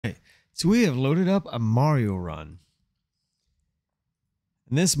So we have loaded up a Mario run.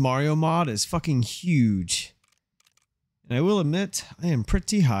 And this Mario mod is fucking huge. And I will admit, I am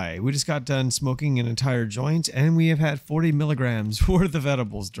pretty high. We just got done smoking an entire joint, and we have had 40 milligrams worth of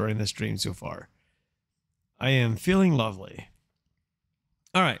edibles during the stream so far. I am feeling lovely.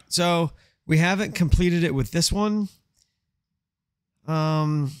 All right, so we haven't completed it with this one.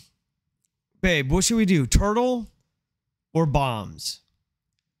 Babe, what should we do? Turtle or bombs?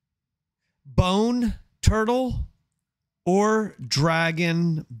 Bone, turtle, or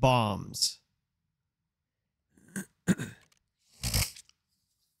dragon bombs?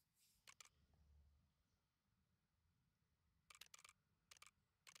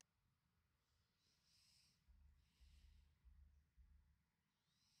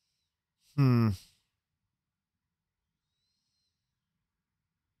 I'm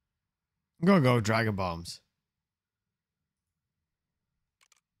gonna go dragon bombs.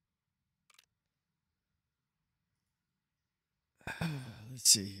 Let's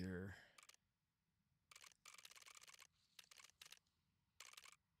see here.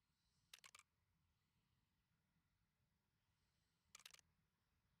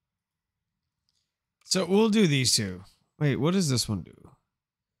 So we'll do these two. Wait, what does this one do?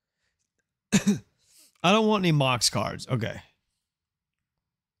 I don't want any Mox cards. Okay.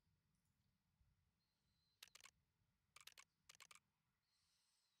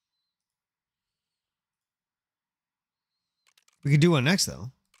 We could do one next, though.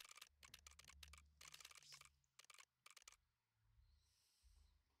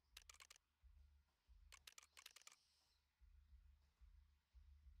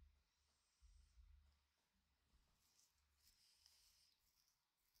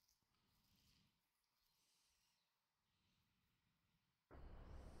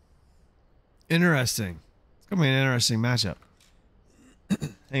 Interesting. It's gonna be an interesting matchup.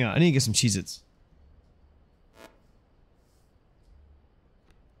 Hang on, I need to get some Cheez-Its.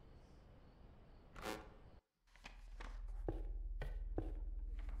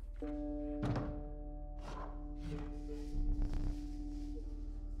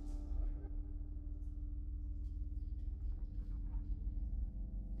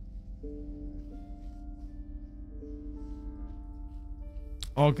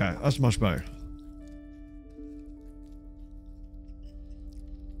 Okay, that's much better.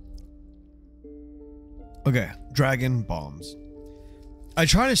 Okay, dragon bombs. I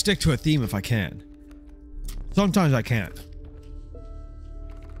try to stick to a theme if I can. Sometimes I can't.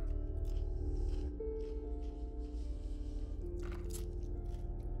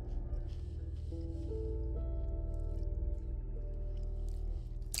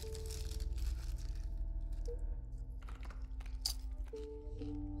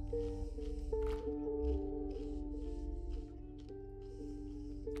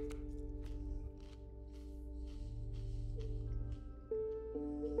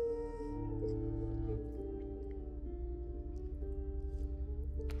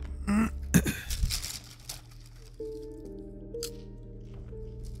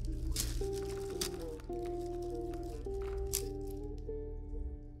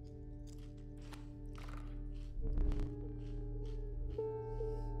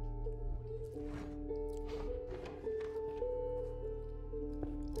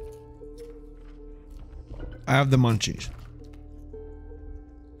 I have the munchies.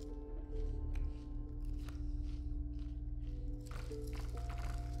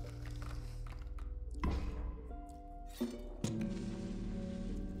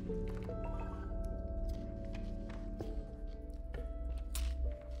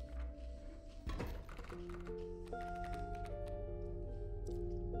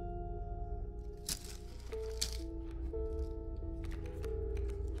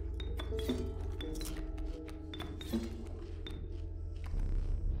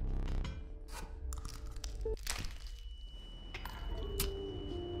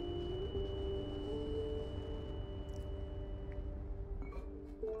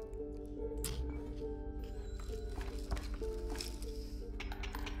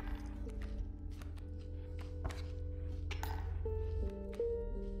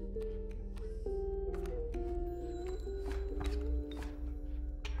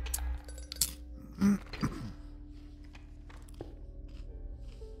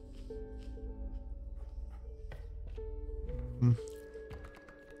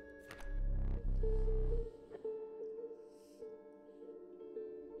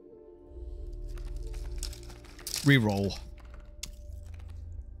 Reroll.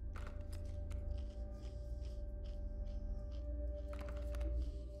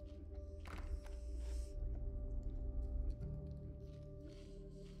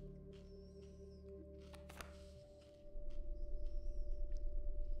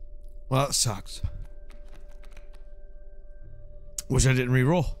 Well, that sucks. Wish I didn't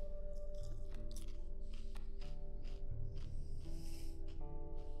re-roll.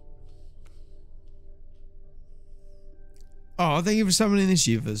 Oh, thank you for summoning the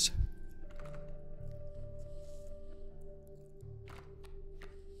Shivas.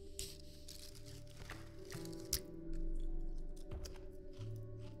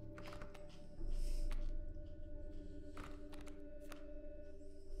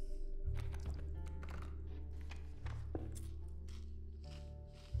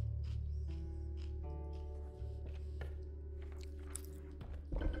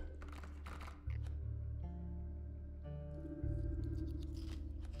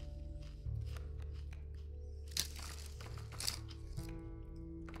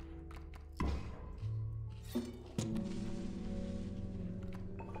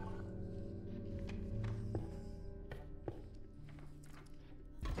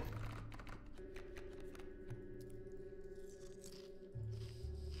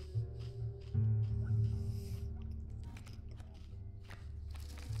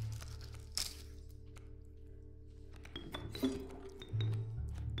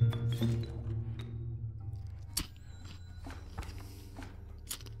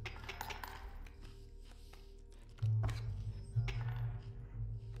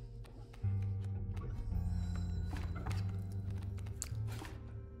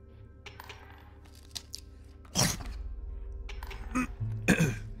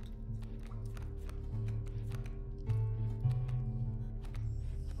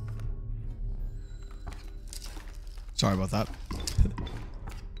 Sorry about that.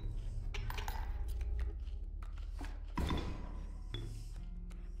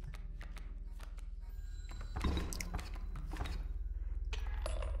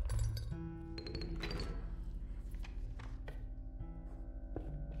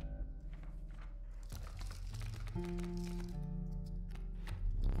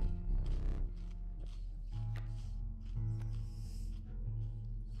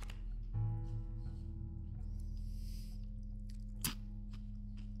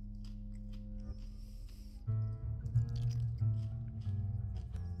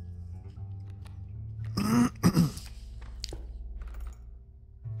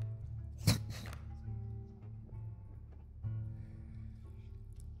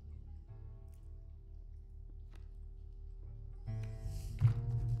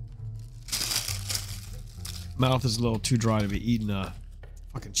 Mouth is a little too dry to be eating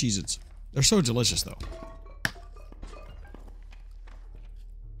fucking Cheez-Its. They're so delicious though.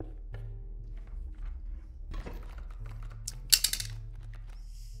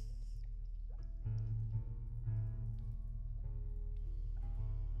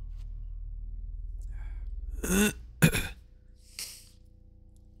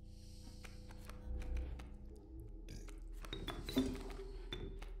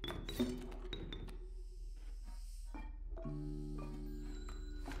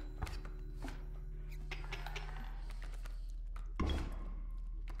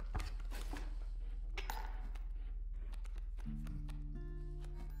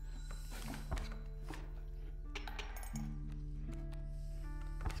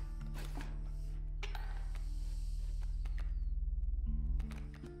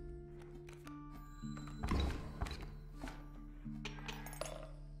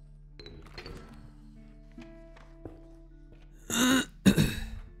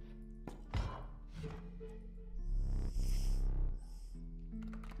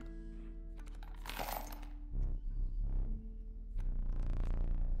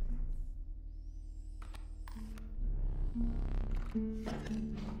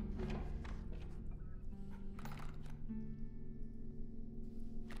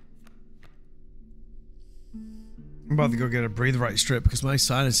 I'm about to go get a breathe right strip because my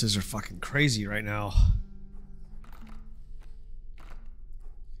sinuses are fucking crazy right now.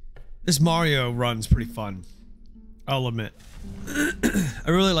 This Mario run's pretty fun, I'll admit. I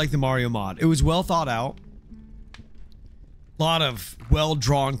really like the Mario mod. It was well thought out. A lot of well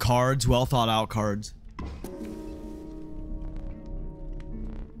drawn cards, well thought out cards.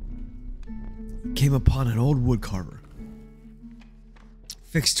 Came upon an old woodcarver.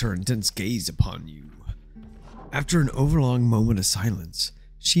 Fixed her intense gaze upon you. After an overlong moment of silence,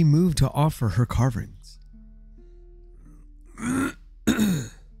 she moved to offer her carvings.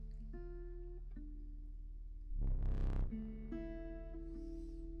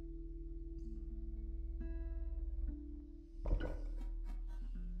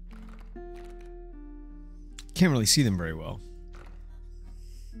 Can't really see them very well.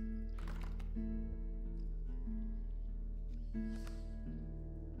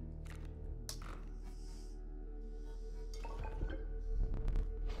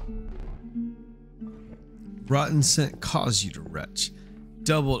 Rotten scent caused you to retch.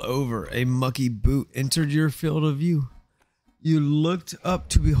 Doubled over, a mucky boot entered your field of view. You looked up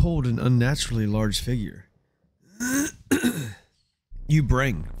to behold an unnaturally large figure. You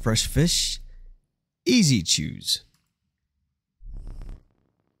bring fresh fish, easy choose.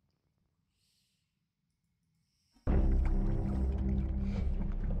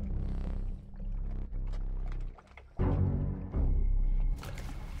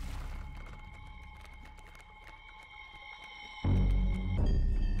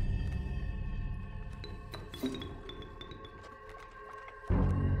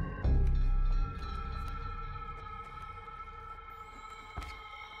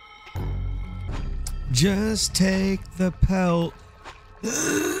 Just take the pelt.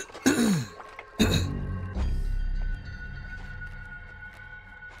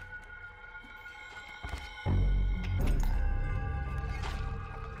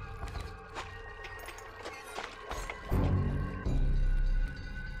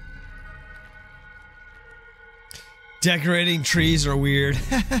 Decorating trees are weird.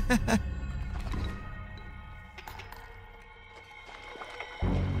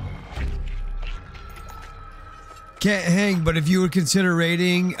 Can't hang, but if you would consider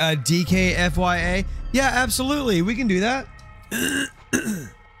rating DKFYA, yeah, absolutely, we can do that.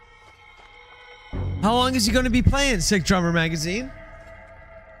 How long is he going to be playing Sick Drummer Magazine?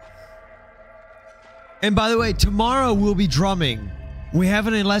 And by the way, tomorrow we'll be drumming. We have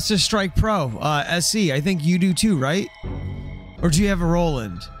an Alessa Strike Pro SC. I think you do too, right? Or do you have a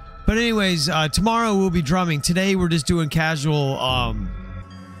Roland? But anyways, tomorrow we'll be drumming. Today we're just doing casual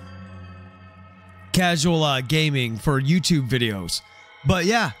gaming for YouTube videos. But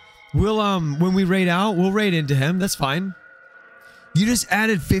yeah, we'll when we raid out, we'll raid into him. That's fine. You just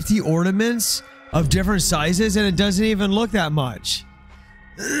added 50 ornaments of different sizes and it doesn't even look that much.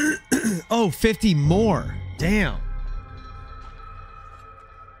 Oh, 50 more. Damn.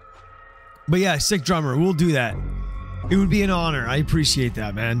 But yeah, Sick Drummer, we'll do that. It would be an honor. I appreciate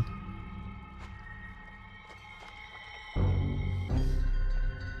that, man.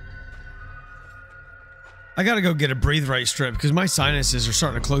 I gotta go get a breathe right strip because my sinuses are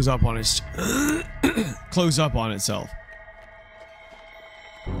starting to close up on its close up on itself.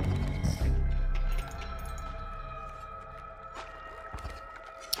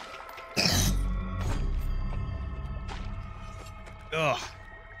 Ugh.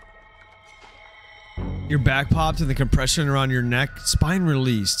 Your back popped and the compression around your neck, spine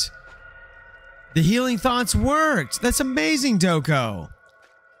released. The healing thoughts worked. That's amazing, Doko.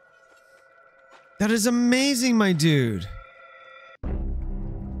 That is amazing, my dude.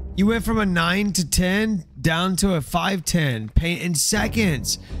 You went from a 9 to 10 down to a 5-10 pain in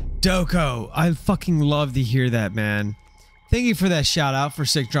seconds. Doko, I fucking love to hear that, man. Thank you for that shout out for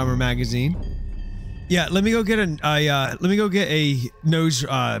Sick Drummer Magazine. Yeah, let me go get a nose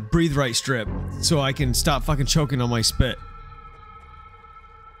breathe right strip so I can stop fucking choking on my spit.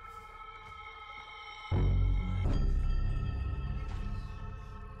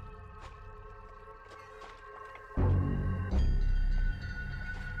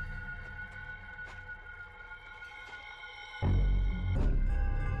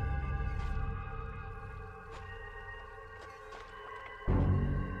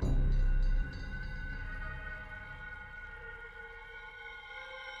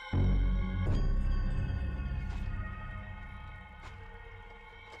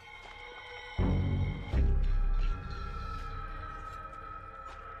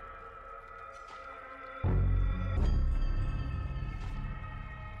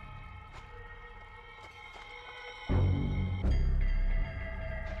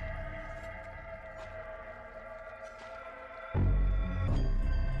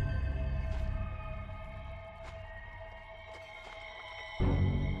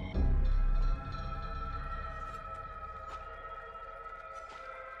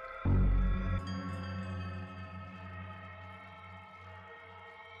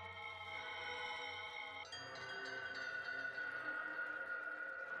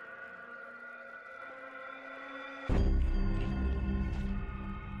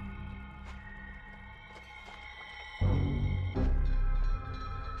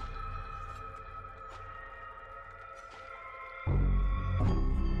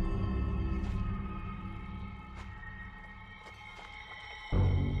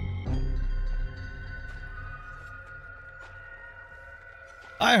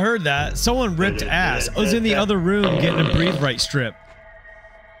 I heard that. Someone ripped ass. I was in the other room getting a breathe right strip.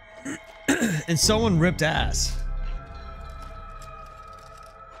 And someone ripped ass.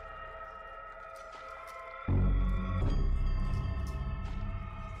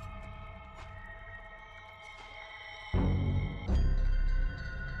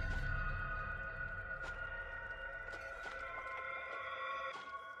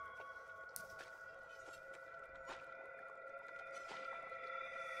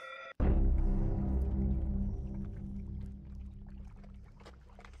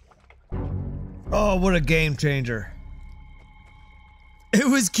 Oh, what a game changer. It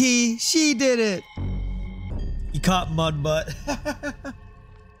was Key. She did it. You caught mud butt.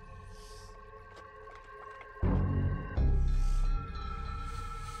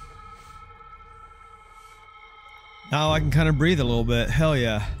 Now I can kind of breathe a little bit. Hell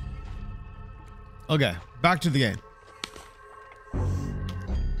yeah. Okay, back to the game.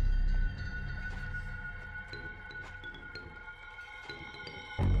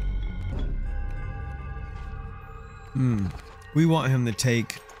 We want him to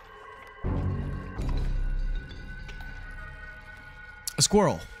take a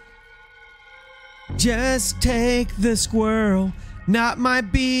squirrel. Just take the squirrel, not my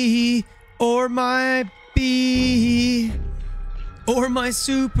bee or my bee or my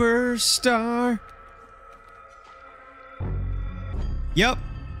superstar. Yep.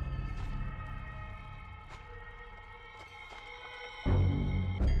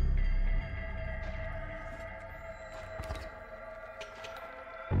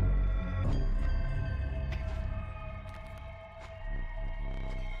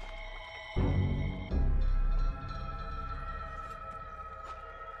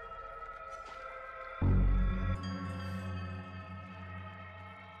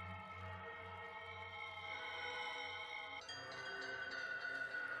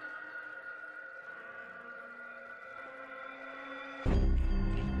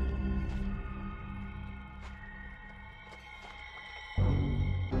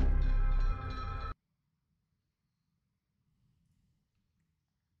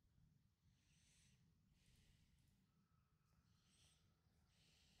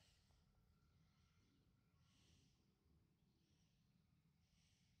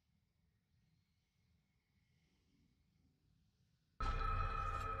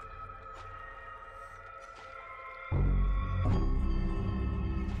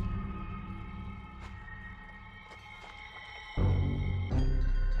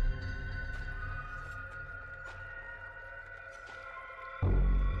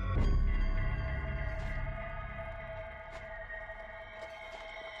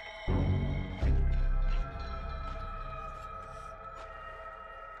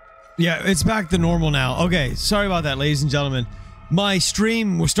 Yeah, it's back to normal now. Okay, sorry about that, ladies and gentlemen. My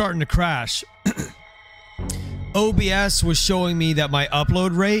stream was starting to crash. OBS was showing me that my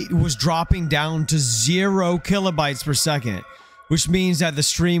upload rate was dropping down to 0 kilobytes per second, which means that the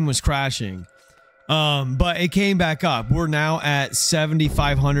stream was crashing. But it came back up. We're now at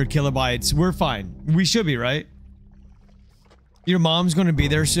 7,500 kilobytes. We're fine. We should be, right? Your mom's going to be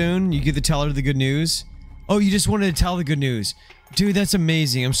there soon. You get to tell her the good news. Oh, you just wanted to tell the good news. Dude, that's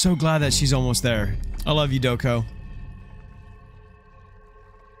amazing. I'm so glad that she's almost there. I love you, Doko.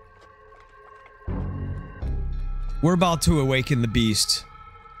 We're about to awaken the beast.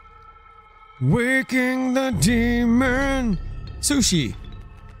 Waking the demon. Sushi.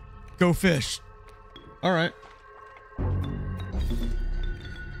 Go fish. All right.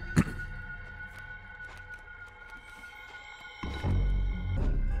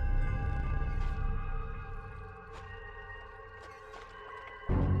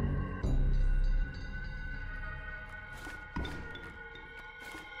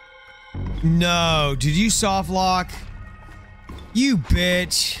 No, did you soft lock? You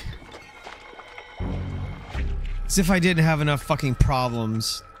bitch. As if I didn't have enough fucking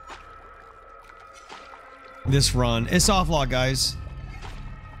problems. This run. It's soft lock, guys.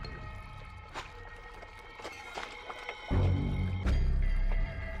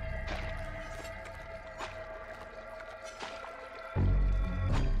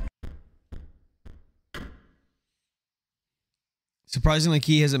 Surprisingly,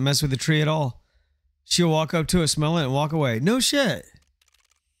 Key hasn't messed with the tree at all. She'll walk up to it, smell it, and walk away. No shit.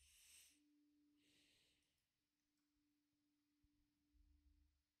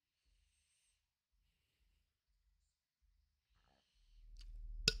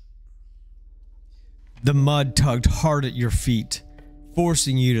 The mud tugged hard at your feet,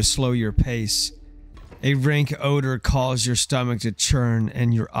 forcing you to slow your pace. A rank odor caused your stomach to churn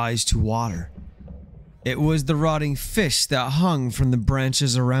and your eyes to water. It was the rotting fish that hung from the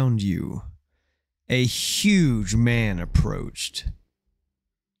branches around you. A huge man approached.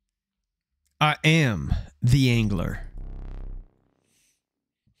 I am the angler.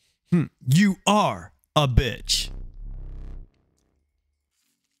 You are a bitch.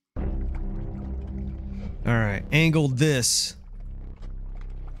 Alright, angled this.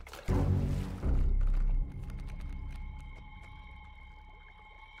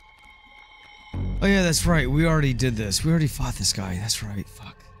 Oh yeah, that's right. We already did this. We already fought this guy. That's right.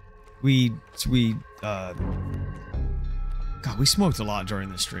 Fuck. God, we smoked a lot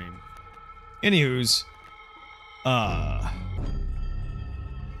during the stream. Anywho's,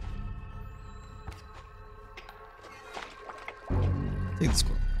 take the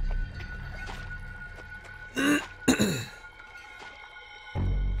squirrel.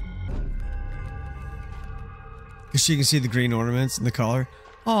 Because she can see the green ornaments and the color.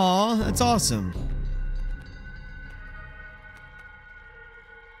 Aw, that's awesome.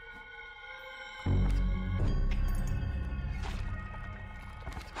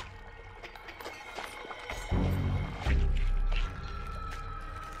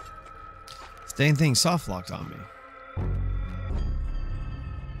 Dang thing soft locked on me.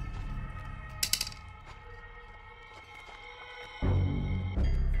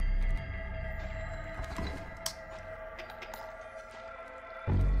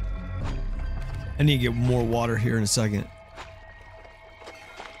 I need to get more water here in a second.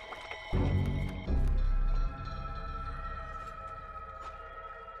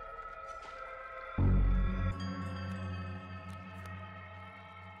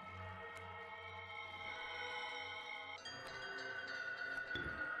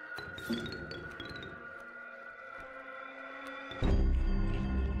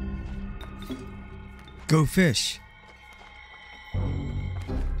 Go fish.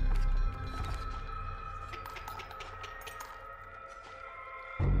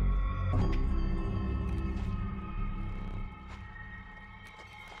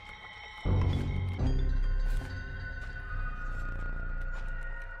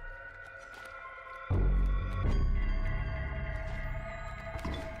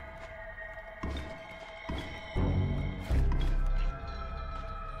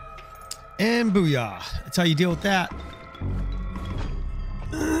 And booyah. That's how you deal with that.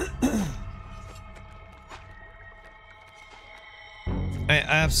 I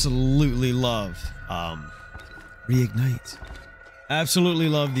absolutely love Reignite. Absolutely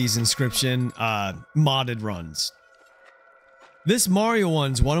love these Inscryption modded runs. This Mario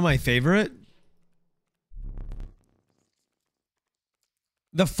one's one of my favorite.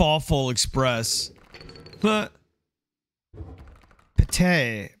 The Fawful Express. But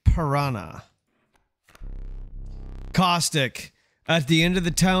Pate Piranha. Caustic. At the end of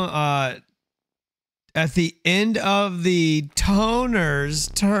the town, at the end of the Towner's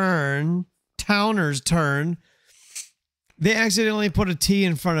turn, they accidentally put a T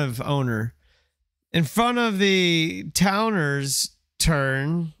in front of owner. In front of the Towner's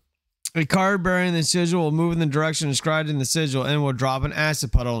turn, a card bearing the sigil will move in the direction described in the sigil and will drop an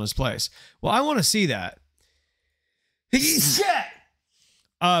acid puddle in its place. Well, I want to see that. Shit!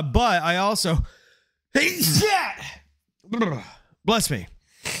 But I also... Bless me.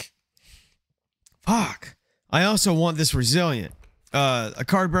 Fuck. I also want this resilient. A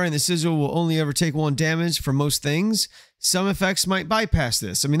card bearing the sigil will only ever take 1 damage for most things. Some effects might bypass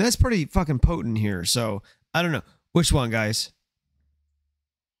this. I mean, that's pretty fucking potent here. So, I don't know. Which one, guys?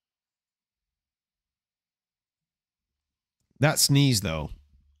 That sneeze, though.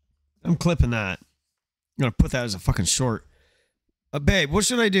 I'm clipping that. I'm going to put that as a fucking short. Babe, what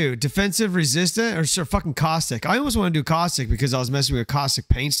should I do? Defensive, resistant, or sure, fucking caustic? I almost want to do caustic because I was messing with caustic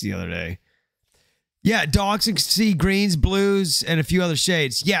paints the other day. Yeah, dogs can see greens, blues, and a few other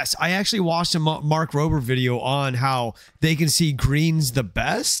shades. Yes, I actually watched a Mark Rober video on how they can see greens the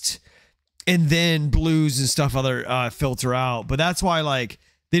best, and then blues and stuff other filter out. But that's why, like,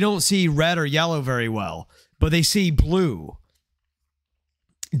 they don't see red or yellow very well, but they see blue.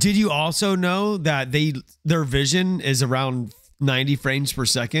 Did you also know that their vision is around 90 frames per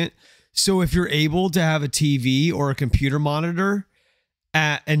second? So if you're able to have a TV or a computer monitor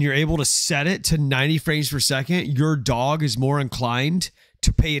and you're able to set it to 90 frames per second, your dog is more inclined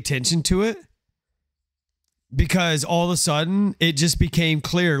to pay attention to it because all of a sudden it just became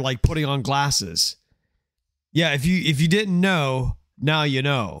clear, like putting on glasses. Yeah, if you didn't know, now you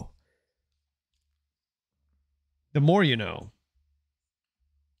know. The more you know.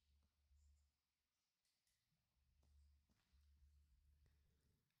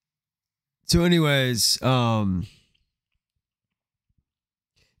 So anyways, yeah,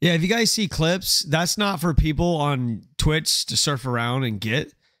 if you guys see clips, that's not for people on Twitch to surf around and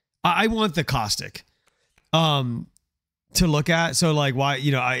get. I want the caustic to look at. So like, why,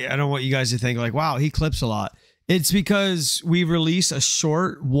 you know, I don't want you guys to think like, wow, he clips a lot. It's because we release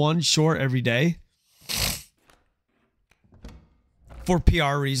one short every day for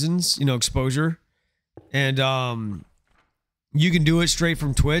PR reasons, you know, exposure. And you can do it straight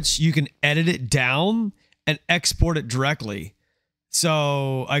from Twitch. You can edit it down and export it directly.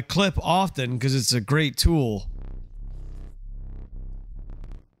 So I clip often because it's a great tool.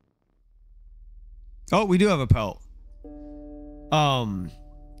 Oh, we do have a pelt.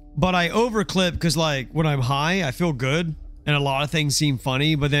 But I overclip because, like, when I'm high, I feel good. And a lot of things seem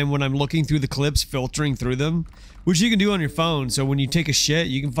funny. But then when I'm looking through the clips, filtering through them, which you can do on your phone. So when you take a shit,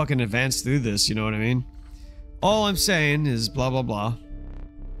 you can fucking advance through this. You know what I mean? All I'm saying is blah, blah, blah.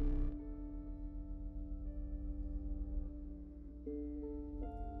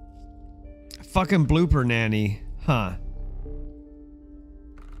 Fucking blooper nanny. Huh.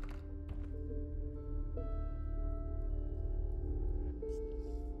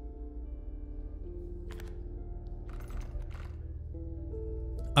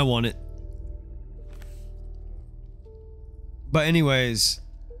 I want it. But anyways,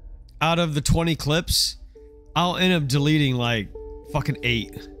 out of the 20 clips, I'll end up deleting like fucking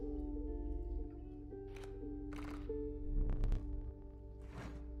 8.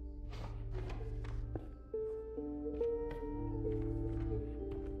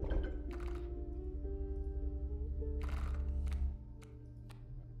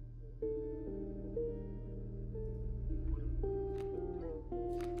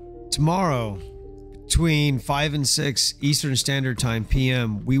 Tomorrow, between 5 and 6 Eastern Standard Time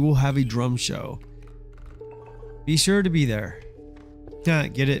PM, we will have a drum show. Be sure to be there.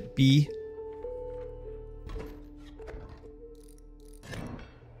 Get it? B.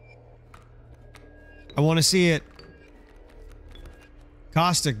 I want to see it.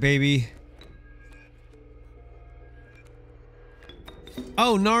 Caustic, baby.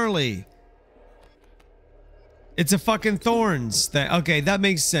 Oh, gnarly. It's a fucking thorns thing. Okay, that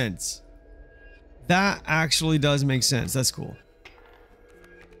makes sense. That actually does make sense. That's cool.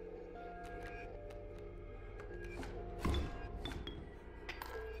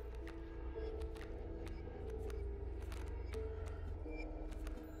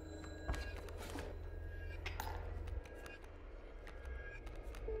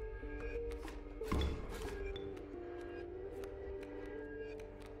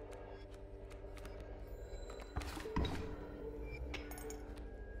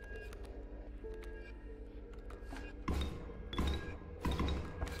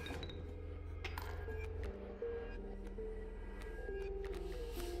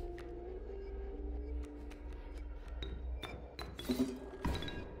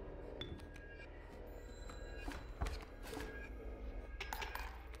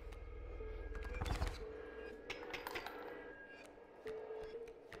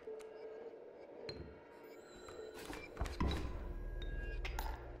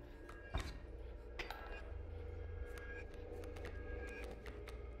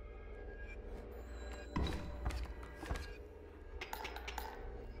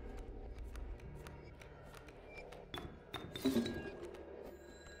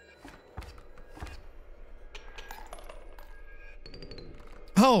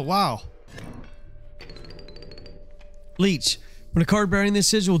 Oh, wow. Leech. When a card bearing this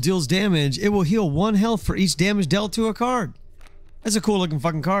sigil deals damage, it will heal 1 health for each damage dealt to a card. That's a cool looking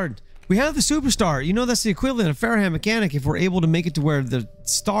fucking card. We have the superstar. You know that's the equivalent of Farahand mechanic if we're able to make it to where the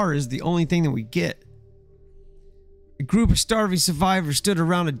star is the only thing that we get. A group of starving survivors stood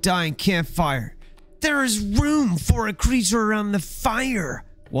around a dying campfire. There is room for a creature around the fire,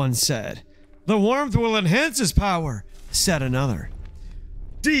 one said. The warmth will enhance his power, said another.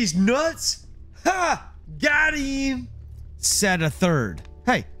 These nuts? Ha! Got him! Said a third.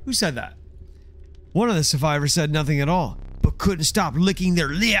 Hey, who said that? One of the survivors said nothing at all, but couldn't stop licking their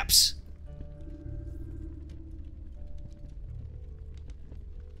lips.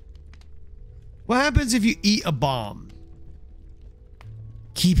 What happens if you eat a bomb?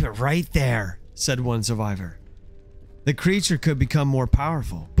 Keep it right there, said one survivor. The creature could become more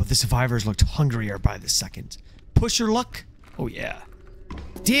powerful, but the survivors looked hungrier by the second. Push your luck? Oh yeah.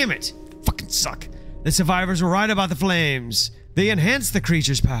 Damn it! Fucking suck. The survivors were right about the flames. They enhanced the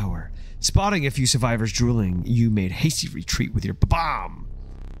creature's power. Spotting a few survivors drooling, you made hasty retreat with your bomb.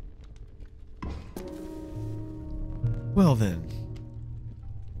 Well then.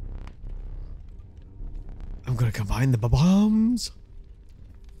 I'm gonna combine the bombs.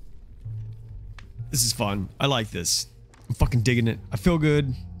 This is fun. I like this. I'm fucking digging it. I feel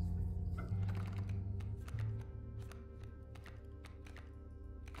good.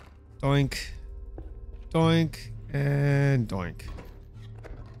 Doink. Doink. And doink.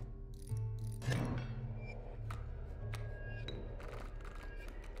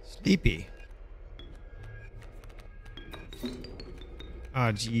 Sleepy.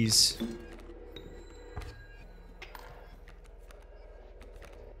 Ah, jeez.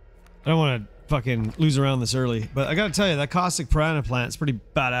 I don't want to fucking lose around this early, but I gotta tell you, that caustic piranha plant is pretty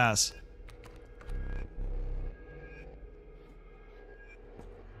badass.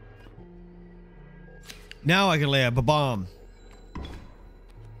 Now I can lay up a bomb.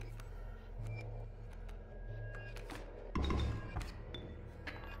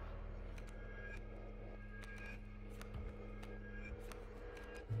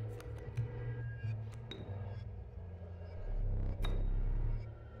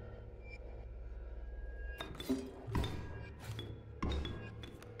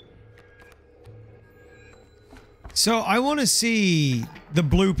 So I want to see the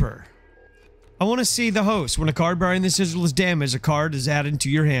blooper. I want to see the host. When a card bearing this sigil is damaged, a card is added to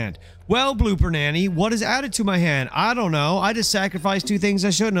your hand. Well, blooper nanny, what is added to my hand? I don't know. I just sacrificed 2 things I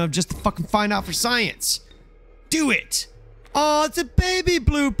shouldn't have just to fucking find out for science. Do it. Oh, it's a baby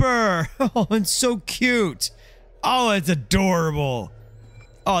blooper. Oh, it's so cute. Oh, it's adorable.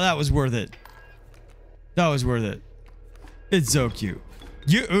 Oh, that was worth it. That was worth it. It's so cute.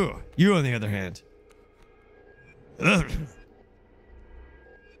 You on the other hand. Ugh.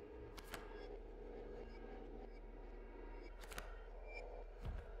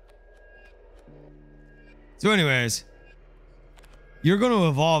 So anyways, you're going to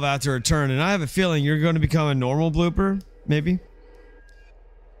evolve after a turn, and I have a feeling you're going to become a normal blooper, maybe.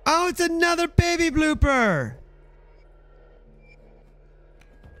 Oh, it's another baby blooper.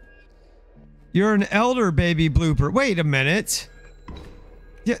 You're an elder baby blooper. Wait a minute.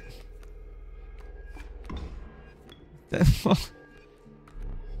 Yeah.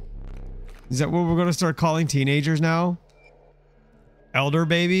 Is that what we're going to start calling teenagers now? Elder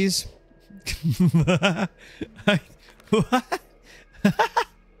babies? What?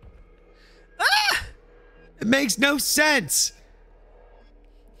 Ah! It makes no sense.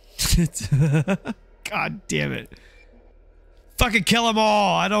 God damn it. Fucking kill them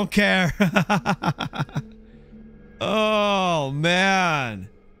all. I don't care. Oh, man.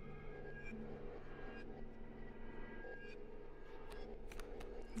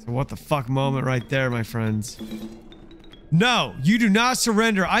 It's a what the fuck moment right there, my friends. No, you do not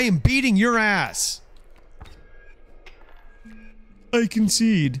surrender. I am beating your ass. I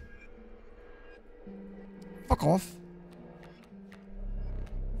concede. Fuck off.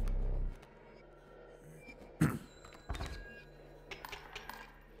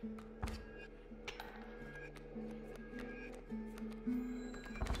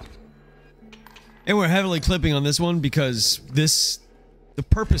 And we're heavily clipping on this one because the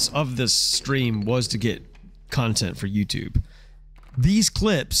purpose of this stream was to get content for YouTube. These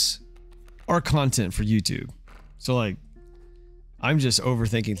clips are content for YouTube. So like, I'm just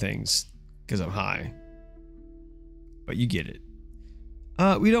overthinking things because I'm high. But you get it.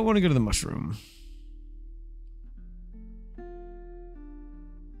 We don't want to go to the mushroom.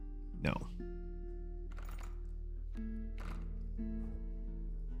 No.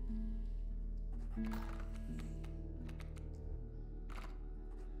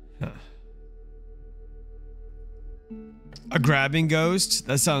 Huh. A grabbing ghost?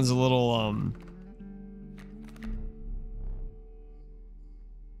 That sounds a little,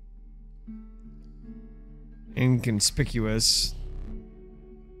 inconspicuous.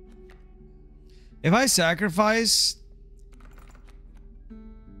 If I sacrifice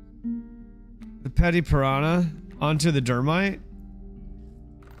the petty piranha onto the dermite,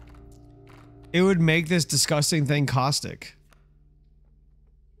 it would make this disgusting thing caustic.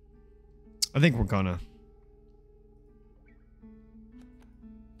 I think we're gonna.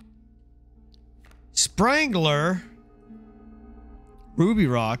 Sprangler. Ruby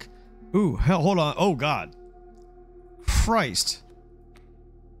Rock. Ooh, hell, hold on. Oh, God. Christ.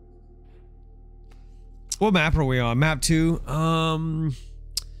 What map are we on? Map 2?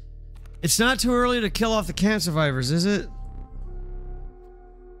 It's not too early to kill off the camp survivors, is it?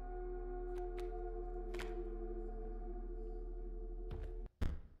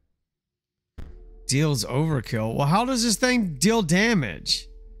 Deals overkill. Well, how does this thing deal damage?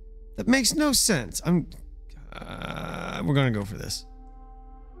 That makes no sense. We're gonna go for this.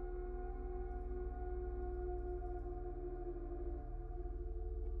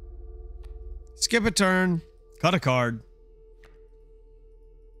 Skip a turn. Cut a card.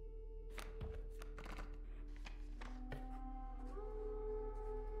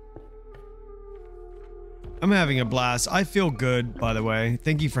 I'm having a blast. I feel good, by the way.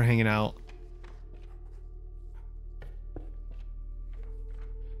 Thank you for hanging out.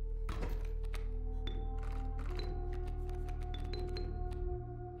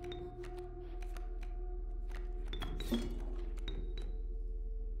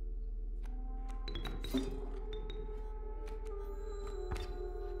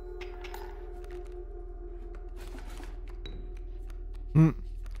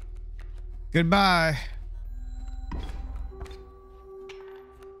 Goodbye.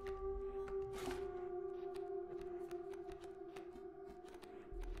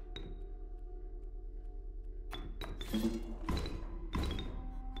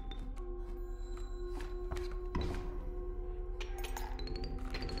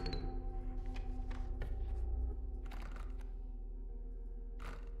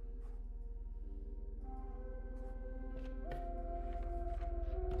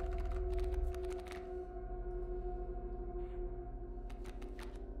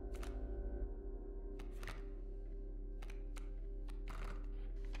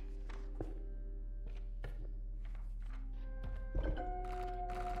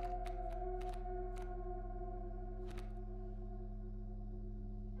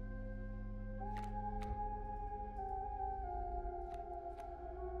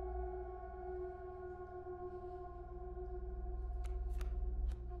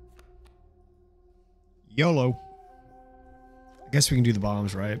 YOLO. I guess we can do the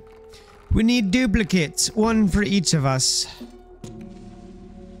bombs, right? We need duplicates, one for each of us.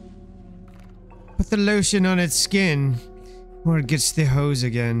 Put the lotion on its skin, or it gets the hose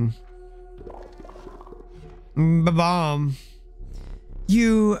again. Ba-bomb.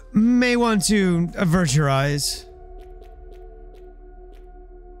 You may want to avert your eyes.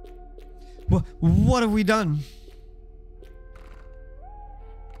 What have we done?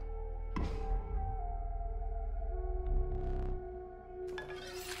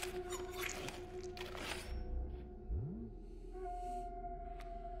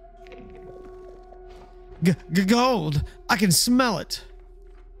 Gold! I can smell it!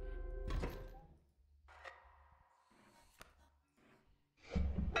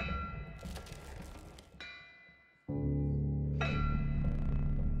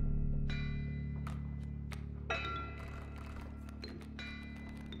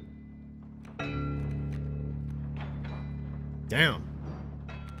 Damn.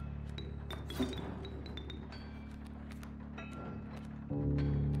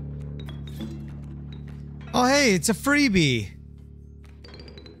 Oh, hey, it's a freebie.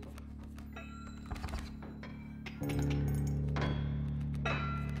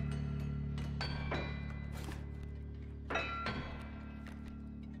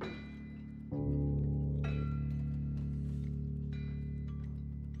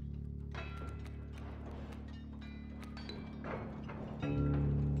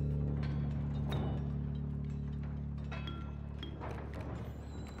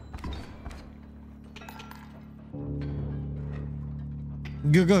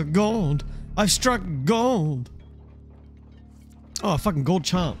 Gold. I've struck gold. Oh, a fucking gold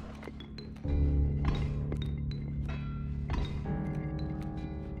chomp.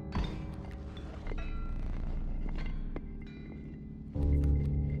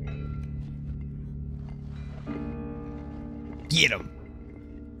 Get him.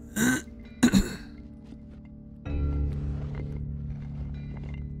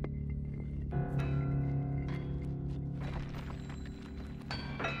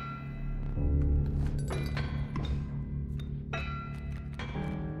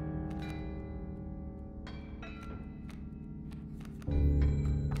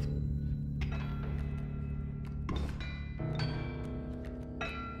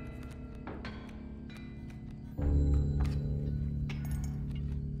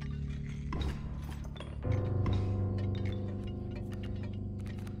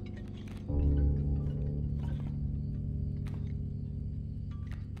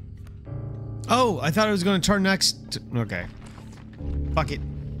 Oh, I thought it was going to turn next. Okay. Fuck it.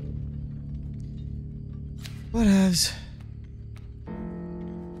 Whatevs.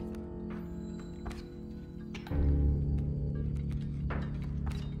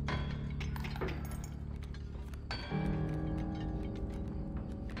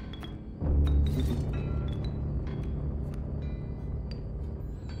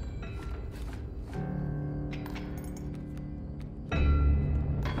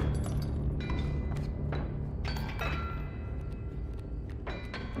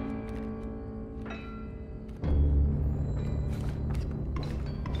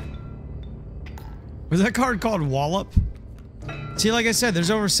 Was that card called Wallop? See, like I said, there's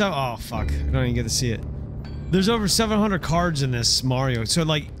over oh fuck, I don't even get to see it. There's over 700 cards in this Mario, so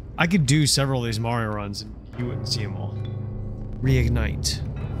like, I could do several of these Mario runs and you wouldn't see them all. Reignite.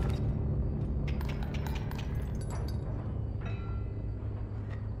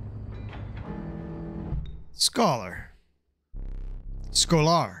 Scholar.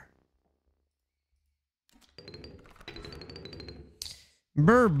 Scholar.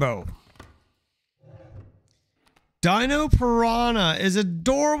 Burbo. Dino Piranha is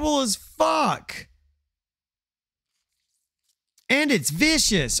adorable as fuck. And it's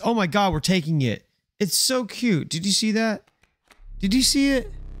vicious. Oh my god, we're taking it. It's so cute. Did you see that? Did you see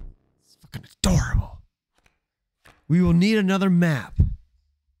it? It's fucking adorable. We will need another map.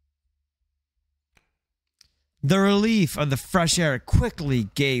 The relief of the fresh air quickly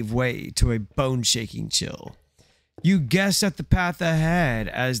gave way to a bone-shaking chill. You guessed at the path ahead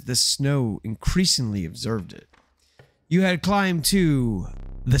as the snow increasingly observed it. You had climbed to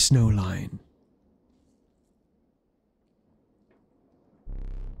the snow line.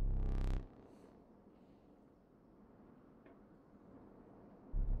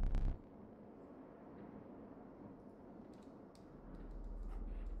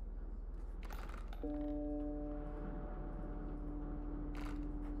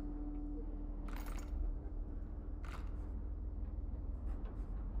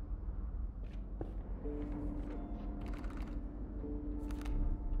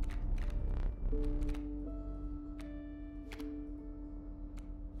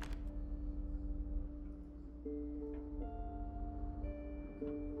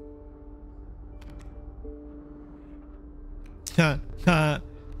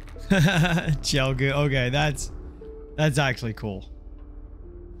 Chelgu. Okay, that's actually cool.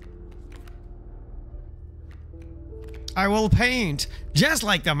 I will paint just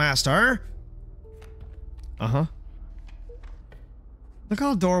like the master. Uh-huh. Look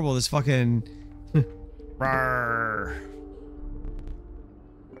how adorable this fucking... Rawr.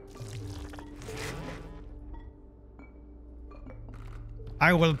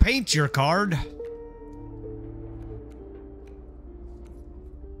 I will paint your card.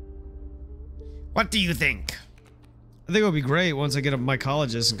 What do you think? I think it would be great once I get up my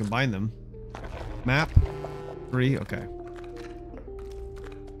colleges and combine them. Map. 3, okay.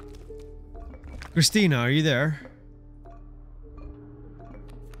 Christina, are you there?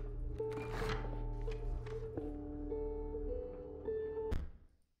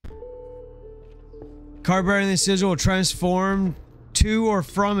 Card bearing the sigil will transform to or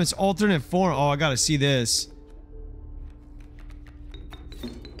from its alternate form. Oh, I gotta see this.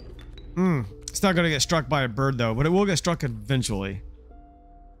 It's not gonna get struck by a bird though, but it will get struck eventually.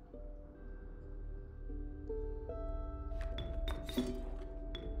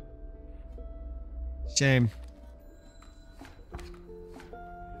 Shame.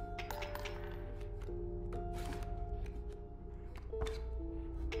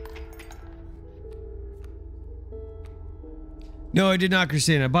 No, I did not,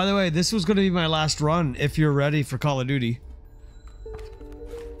 Christina. By the way, this was going to be my last run if you're ready for Call of Duty.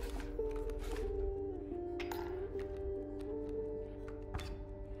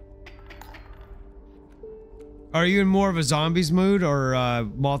 Are you in more of a zombies mood or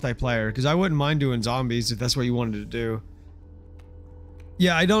multiplayer? Because I wouldn't mind doing zombies if that's what you wanted to do.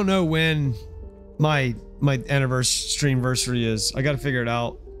 Yeah, I don't know when my streamversary is. I got to figure it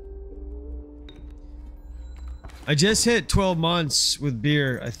out. I just hit 12 months with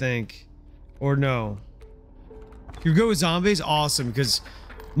beer, I think. Or no. You go with zombies? Awesome, because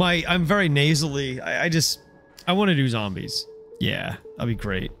I'm very nasally. I want to do zombies. Yeah, that'd be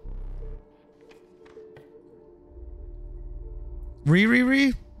great. What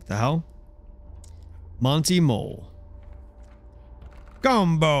the hell? Monty Mole.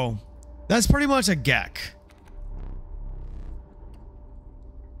 Gumbo. That's pretty much a Gek.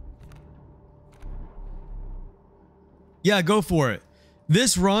 Yeah, go for it.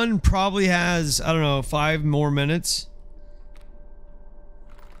 This run probably has, I don't know, 5 more minutes.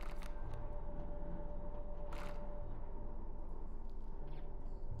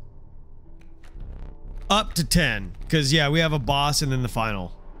 Up to 10. Because, yeah, we have a boss and then the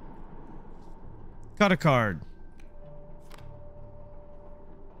final. Got a card.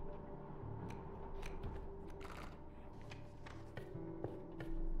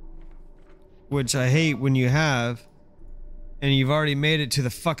 Which I hate when you have... and you've already made it to the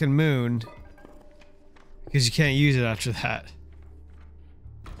fucking moon. Because you can't use it after that.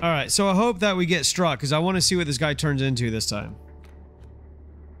 Alright, so I hope that we get struck, because I want to see what this guy turns into this time.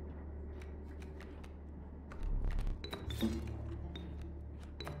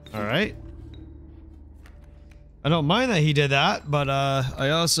 Alright. I don't mind that he did that, but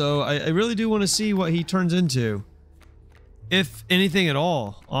I really do want to see what he turns into. If anything at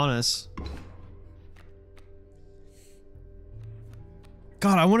all, honest.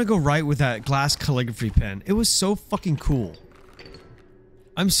 God, I want to go right with that glass calligraphy pen. It was so fucking cool.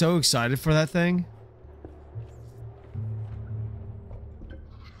 I'm so excited for that thing.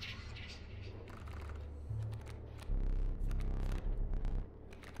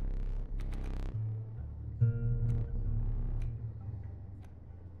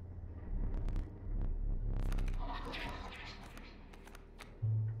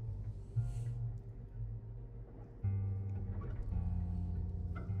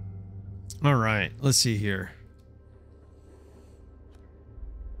 All right, let's see here.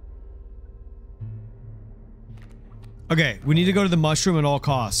 Okay, we need to go to the mushroom at all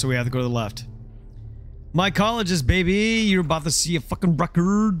costs, so we have to go to the left. My colleges, baby, you're about to see a fucking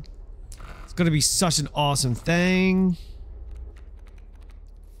record. It's gonna be such an awesome thing.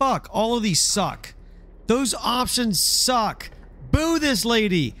 Fuck, all of these suck. Those options suck. Boo this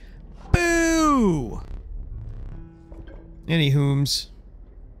lady. Boo! Any whooms.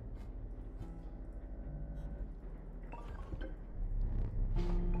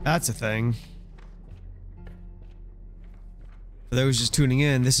 That's a thing. For those just tuning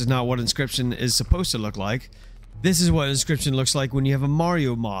in, this is not what Inscryption is supposed to look like. This is what Inscryption looks like when you have a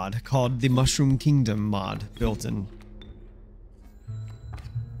Mario mod called the Mushroom Kingdom mod built in.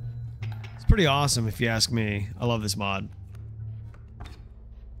 It's pretty awesome if you ask me. I love this mod.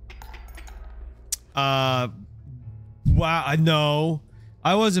 Wow, no.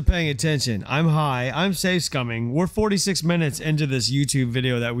 I wasn't paying attention. I'm high. I'm safe scumming. We're 46 minutes into this YouTube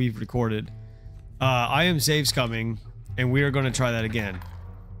video that we've recorded. I am safe scumming, and we are going to try that again.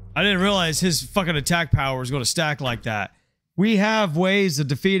 I didn't realize his fucking attack power was going to stack like that. We have ways of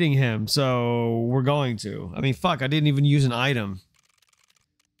defeating him, so we're going to. I mean, fuck, I didn't even use an item.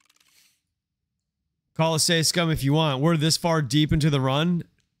 Call us safe scum if you want. We're this far deep into the run.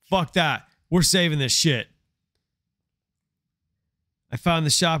 Fuck that. We're saving this shit. I found the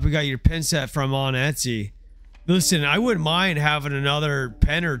shop we got your pen set from on Etsy. Listen, I wouldn't mind having another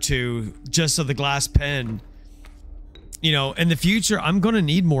pen or two just of the glass pen. You know, in the future, I'm going to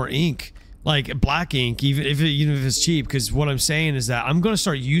need more ink. Like black ink, even if it's cheap. Because what I'm saying is that I'm going to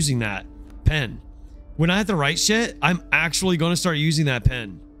start using that pen. When I have to write shit, I'm actually going to start using that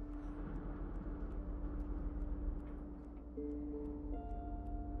pen.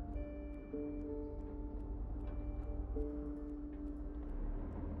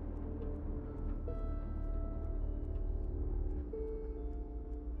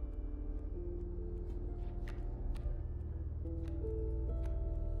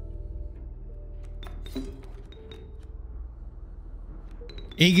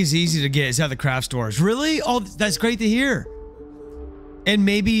 Ink is easy to get. It's at the craft stores. Really? Oh, that's great to hear. And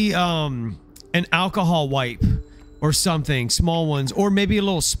maybe an alcohol wipe or something, small ones, or maybe a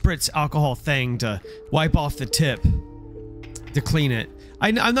little spritz alcohol thing to wipe off the tip to clean it.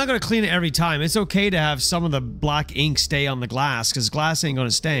 I'm not going to clean it every time. It's okay to have some of the black ink stay on the glass because glass ain't going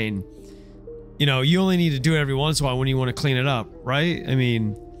to stain. You know, you only need to do it every once in a while when you want to clean it up, right? I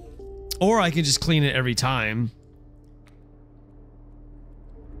mean, or I can just clean it every time.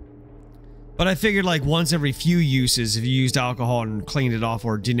 But I figured like once every few uses, if you used alcohol and cleaned it off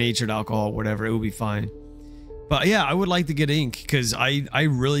or denatured alcohol or whatever, it would be fine. But yeah, I would like to get ink because I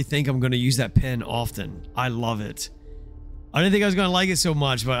really think I'm going to use that pen often. I love it. I didn't think I was going to like it so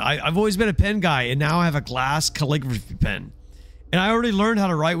much, but I've always been a pen guy, and now I have a glass calligraphy pen. And I already learned how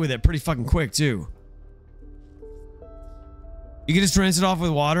to write with it pretty fucking quick too. You can just rinse it off with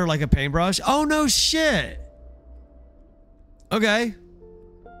water like a paintbrush. Oh no shit. Okay.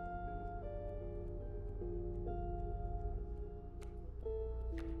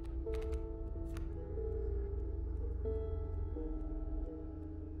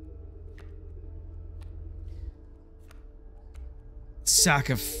 Sack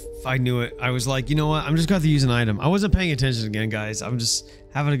of... I knew it. I was like, you know what? I'm just going to use an item. I wasn't paying attention again, guys. I'm just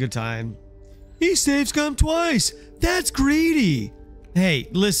having a good time. He saved scum twice. That's greedy. Hey,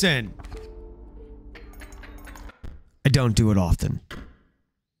 listen. I don't do it often.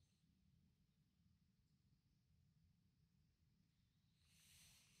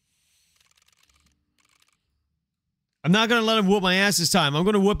 I'm not going to let him whoop my ass this time. I'm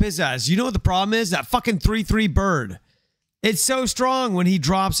going to whoop his ass. You know what the problem is? That fucking 3-3 bird. It's so strong when he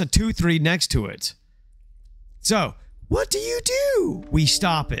drops a 2-3 next to it. So, what do? We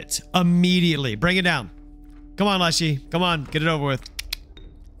stop it immediately. Bring it down. Come on, Leshy. Come on, get it over with.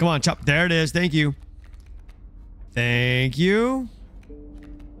 Come on, chop. There it is. Thank you. Thank you.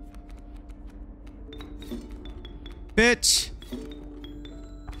 Bitch.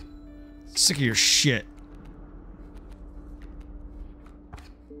 Sick of your shit.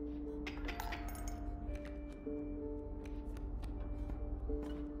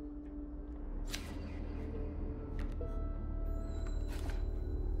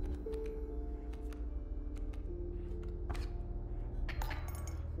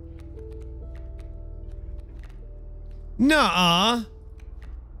 Nuh-uh.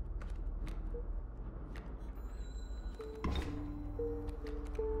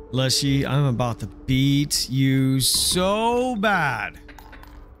 Leshy, I'm about to beat you so bad.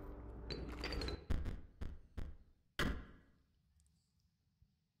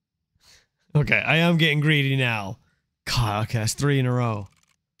 Okay, I am getting greedy now. God, okay, that's 3 in a row.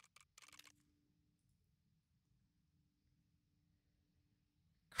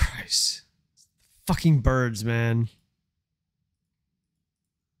 Christ. Fucking birds, man.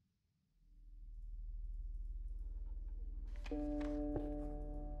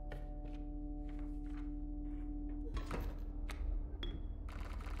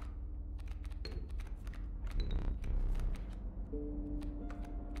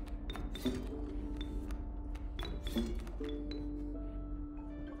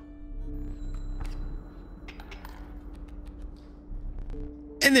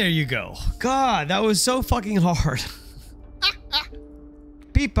 And there you go. God, that was so fucking hard.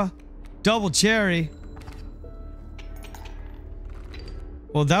 Peepa. Double cherry.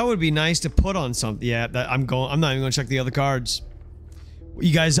 Well, that would be nice to put on something. Yeah, I'm not even going to check the other cards.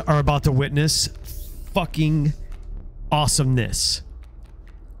 You guys are about to witness fucking awesomeness.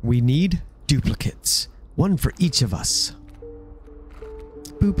 We need duplicates. One for each of us.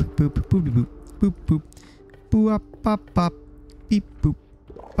 Boop, boop, boop, boop, boop, boop. Boop, pop, pop, beep, boop,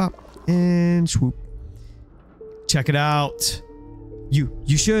 pop, and swoop. Check it out.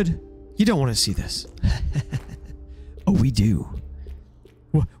 You should. You don't want to see this. Oh, we do.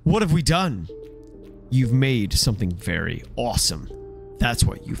 What have we done? You've made something very awesome. That's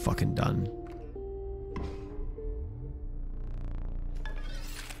what you fucking done.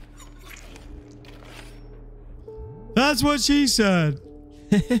 That's what she said.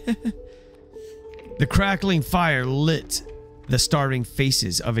 The crackling fire lit the starving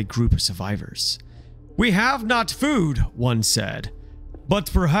faces of a group of survivors. We have not food, one said,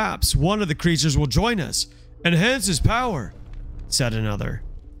 but perhaps one of the creatures will join us. Enhance his power, said another.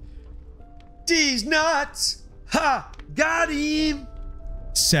 These nuts! Ha! Got him!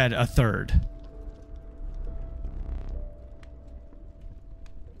 Said a third.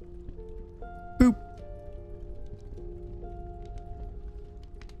 Boop.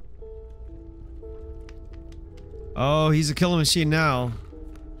 Oh, he's a killing machine now.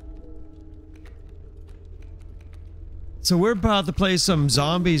 So we're about to play some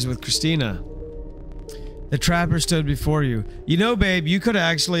zombies with Christina. The trapper stood before you. You know, babe, you could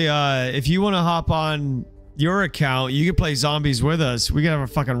actually, if you want to hop on your account, you could play zombies with us. We could have a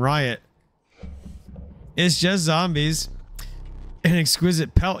fucking riot. It's just zombies. An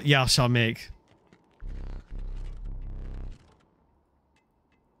exquisite pelt y'all shall make.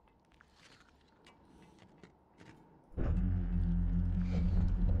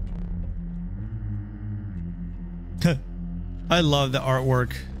 I love the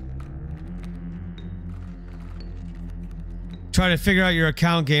artwork. Try to figure out your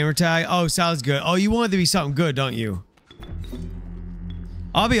account gamer tag. Oh, sounds good. Oh, you want it to be something good, don't you?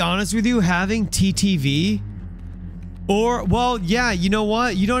 I'll be honest with you, having TTV or, well, yeah, you know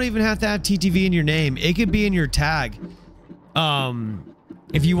what? You don't even have to have TTV in your name. It could be in your tag.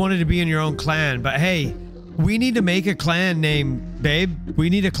 If you wanted to be in your own clan. But hey, we need to make a clan name, babe. We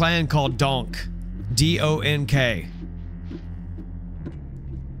need a clan called Donk. D-O-N-K.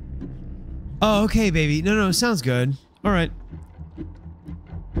 Oh, okay, baby. No, sounds good. All right.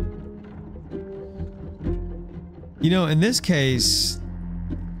 You know, in this case,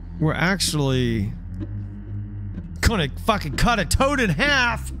 we're actually gonna fucking cut a toad in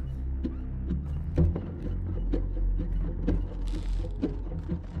half.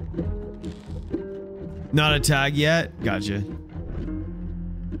 Not a tag yet? Gotcha.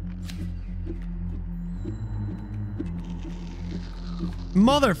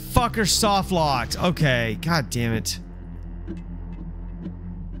 Motherfucker soft locked. Okay, god damn it.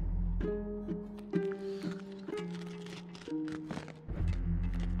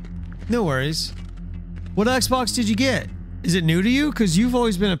 No worries. What Xbox did you get? Is it new to you? Because you've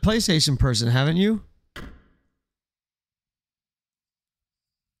always been a PlayStation person, haven't you?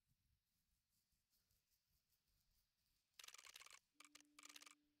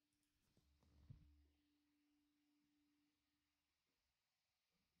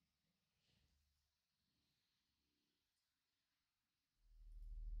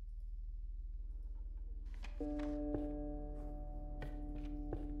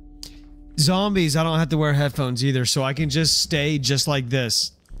 Zombies, I don't have to wear headphones either, so I can just stay just like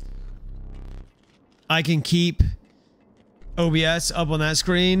this. I can keep OBS up on that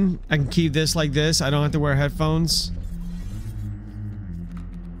screen. I can keep this like this. I don't have to wear headphones.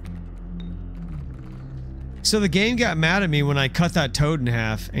 So the game got mad at me when I cut that toad in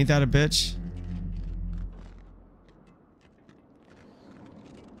half. Ain't that a bitch?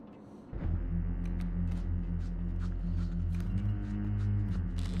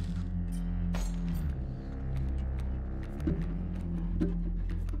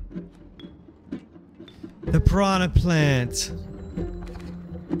 The piranha plant.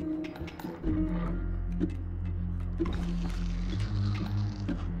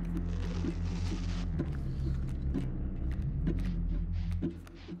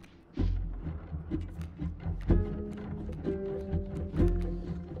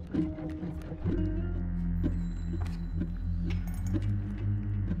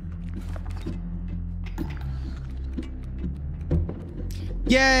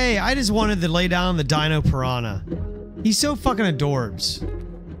 Yay! I just wanted to lay down the dino piranha. He's so fucking adorbs.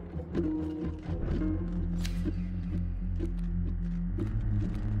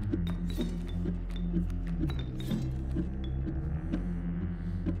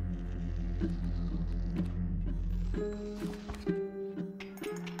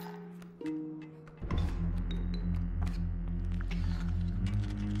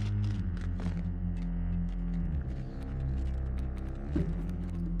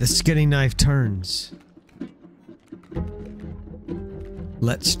 The skinning knife turns.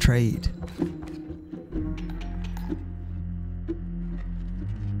 Let's trade.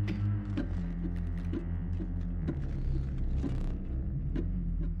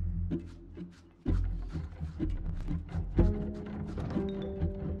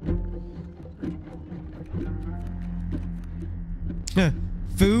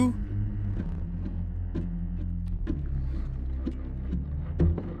 Foo?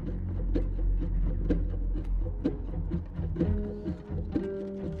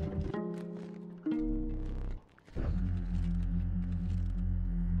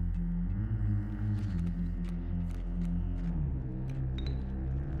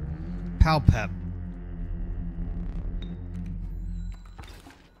 Palpep.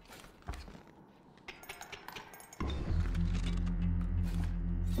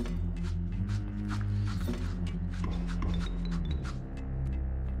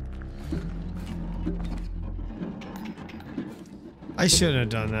 I shouldn't have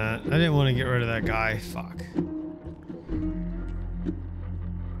done that. I didn't want to get rid of that guy. Fuck.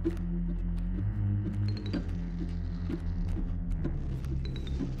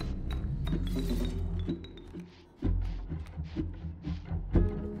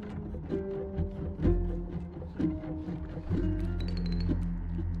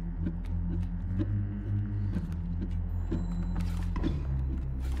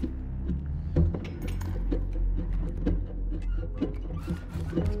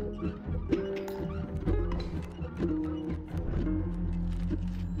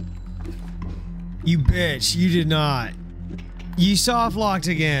 You bitch, you did not. You soft locked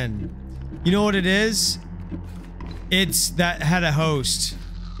again. You know what it is? It's that had a host.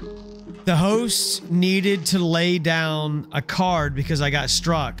 The host needed to lay down a card because I got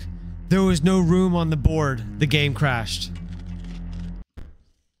struck. There was no room on the board. The game crashed.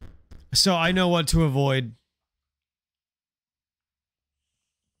 So I know what to avoid.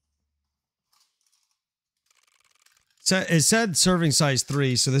 So it said serving size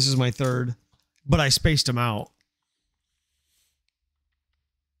 3, so this is my third. But I spaced them out.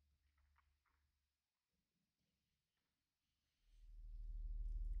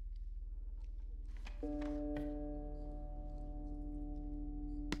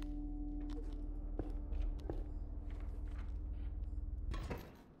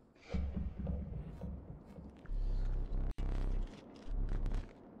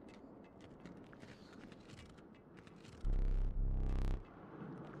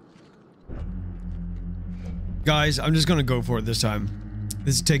 Guys, I'm just gonna go for it this time.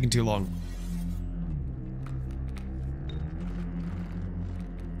 This is taking too long.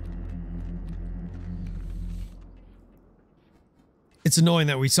 It's annoying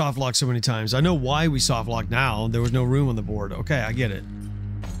that we soft lock so many times. I know why we soft lock now. There was no room on the board. Okay, I get it.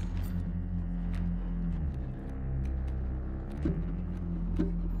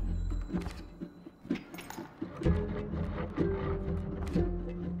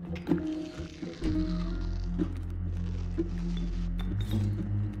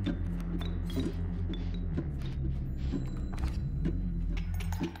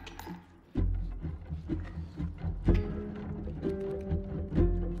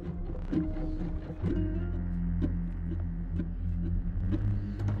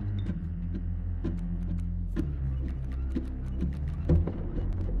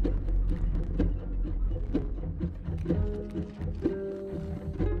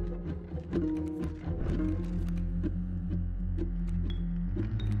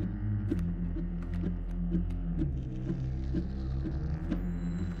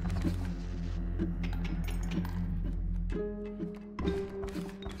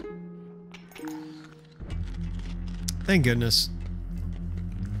 Thank goodness.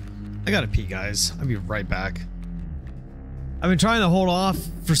 I gotta pee, guys. I'll be right back. I've been trying to hold off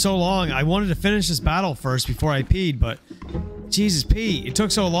for so long. I wanted to finish this battle first before I peed, but Jesus, Pete, it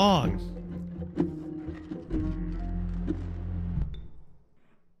took so long.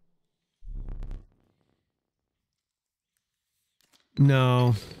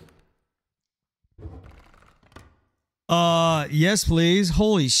 No. Yes, please.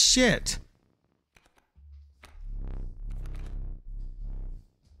 Holy shit.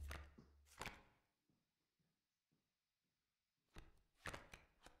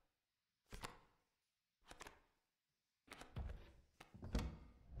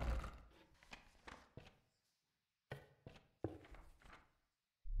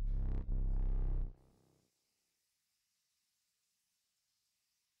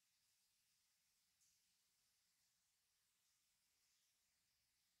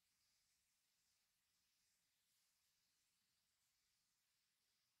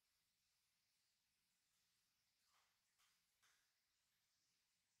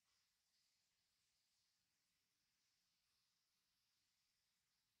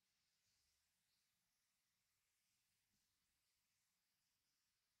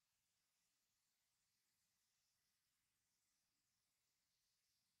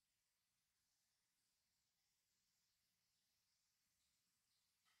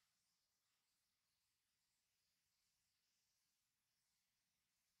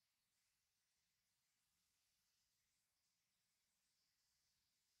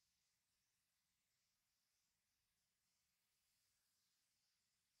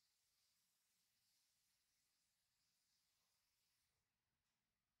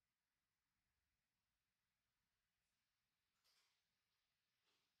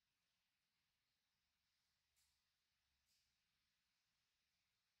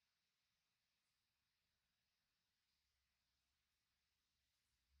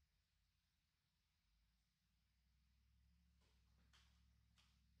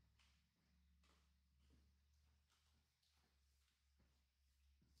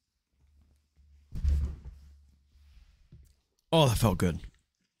 Oh, that felt good.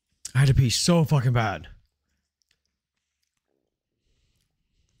 I had to pee so fucking bad.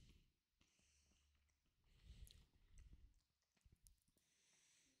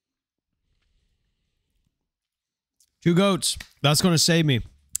 Two goats. That's going to save me.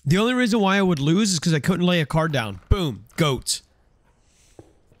 The only reason why I would lose is because I couldn't lay a card down. Boom. Goats.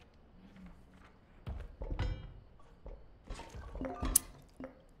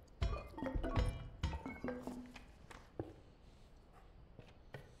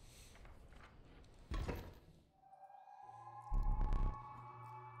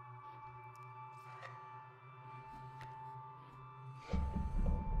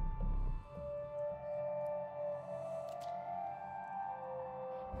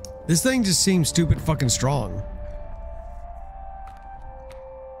 This thing just seems stupid fucking strong.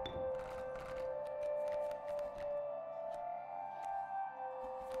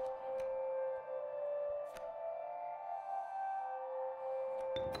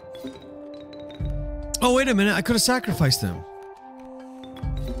 Oh, wait a minute. I could have sacrificed them.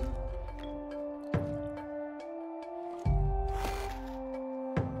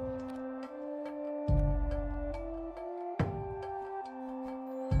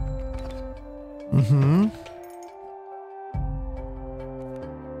 Mm-hmm.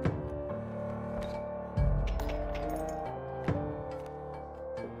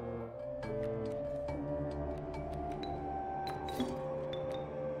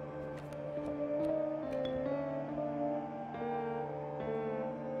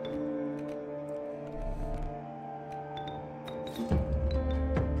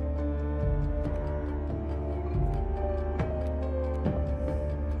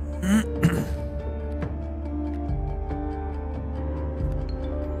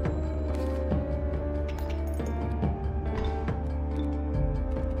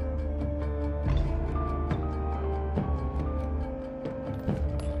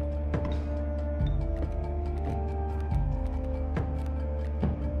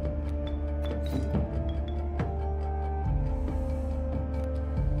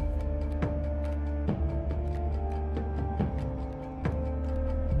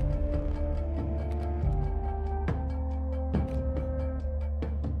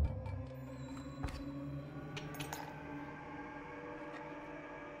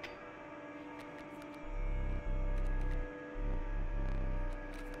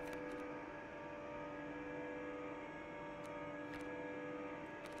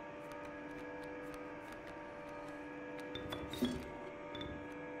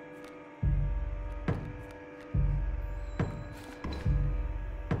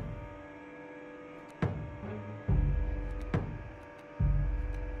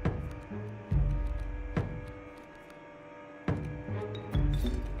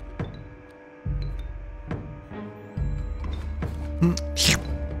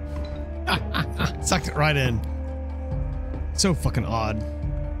 Sucked it right in. So fucking odd.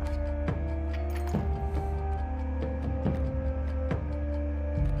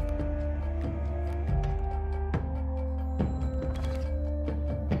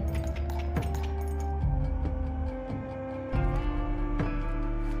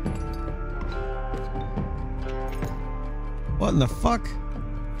 What in the fuck?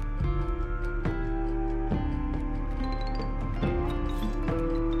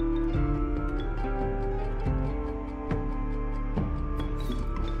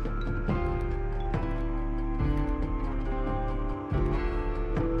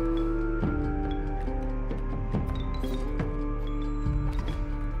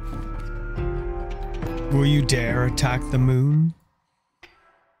 Will you dare attack the moon?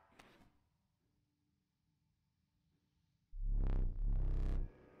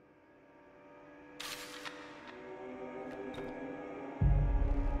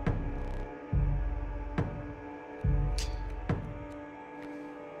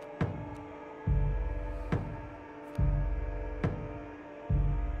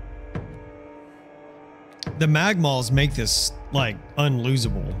 The magmalls make this, like,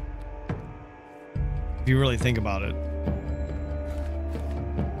 unlosable. If you really think about it.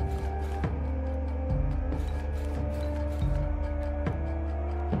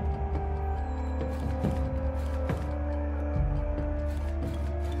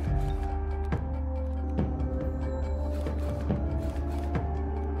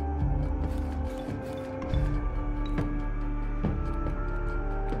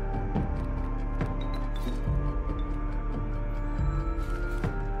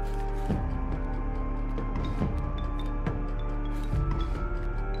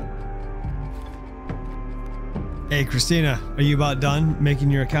 Hey, Christina, are you about done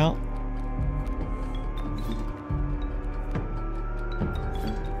making your account?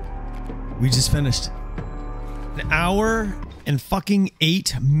 We just finished. An hour and fucking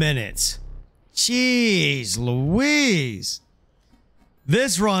 8 minutes. Jeez Louise.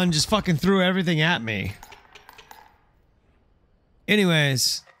 This run just fucking threw everything at me.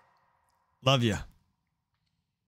 Anyways, love ya.